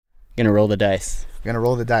Gonna roll the dice. Gonna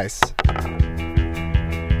roll the dice.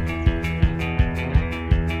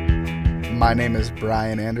 My name is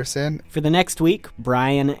Brian Anderson. For the next week,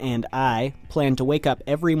 Brian and I plan to wake up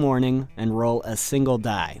every morning and roll a single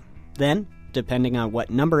die. Then, depending on what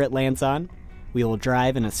number it lands on, we will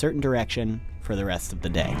drive in a certain direction for the rest of the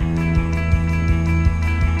day.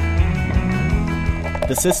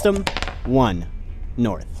 The system: 1,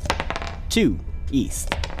 north. 2,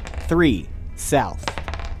 east. 3, south.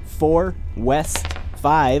 4, west.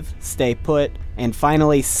 5, stay put. And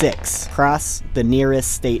finally 6, cross the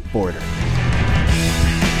nearest state border.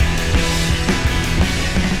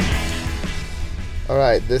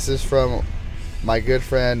 Alright, this is from my good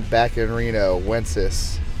friend back in Reno,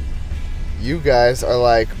 Wences. You guys are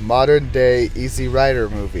like modern day Easy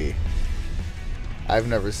Rider movie. I've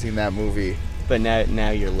never seen that movie. But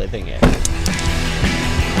now you're living it.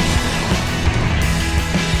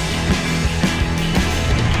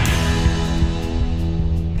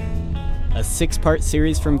 A 6-part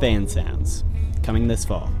series from Van Sounds, coming this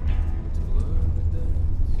fall.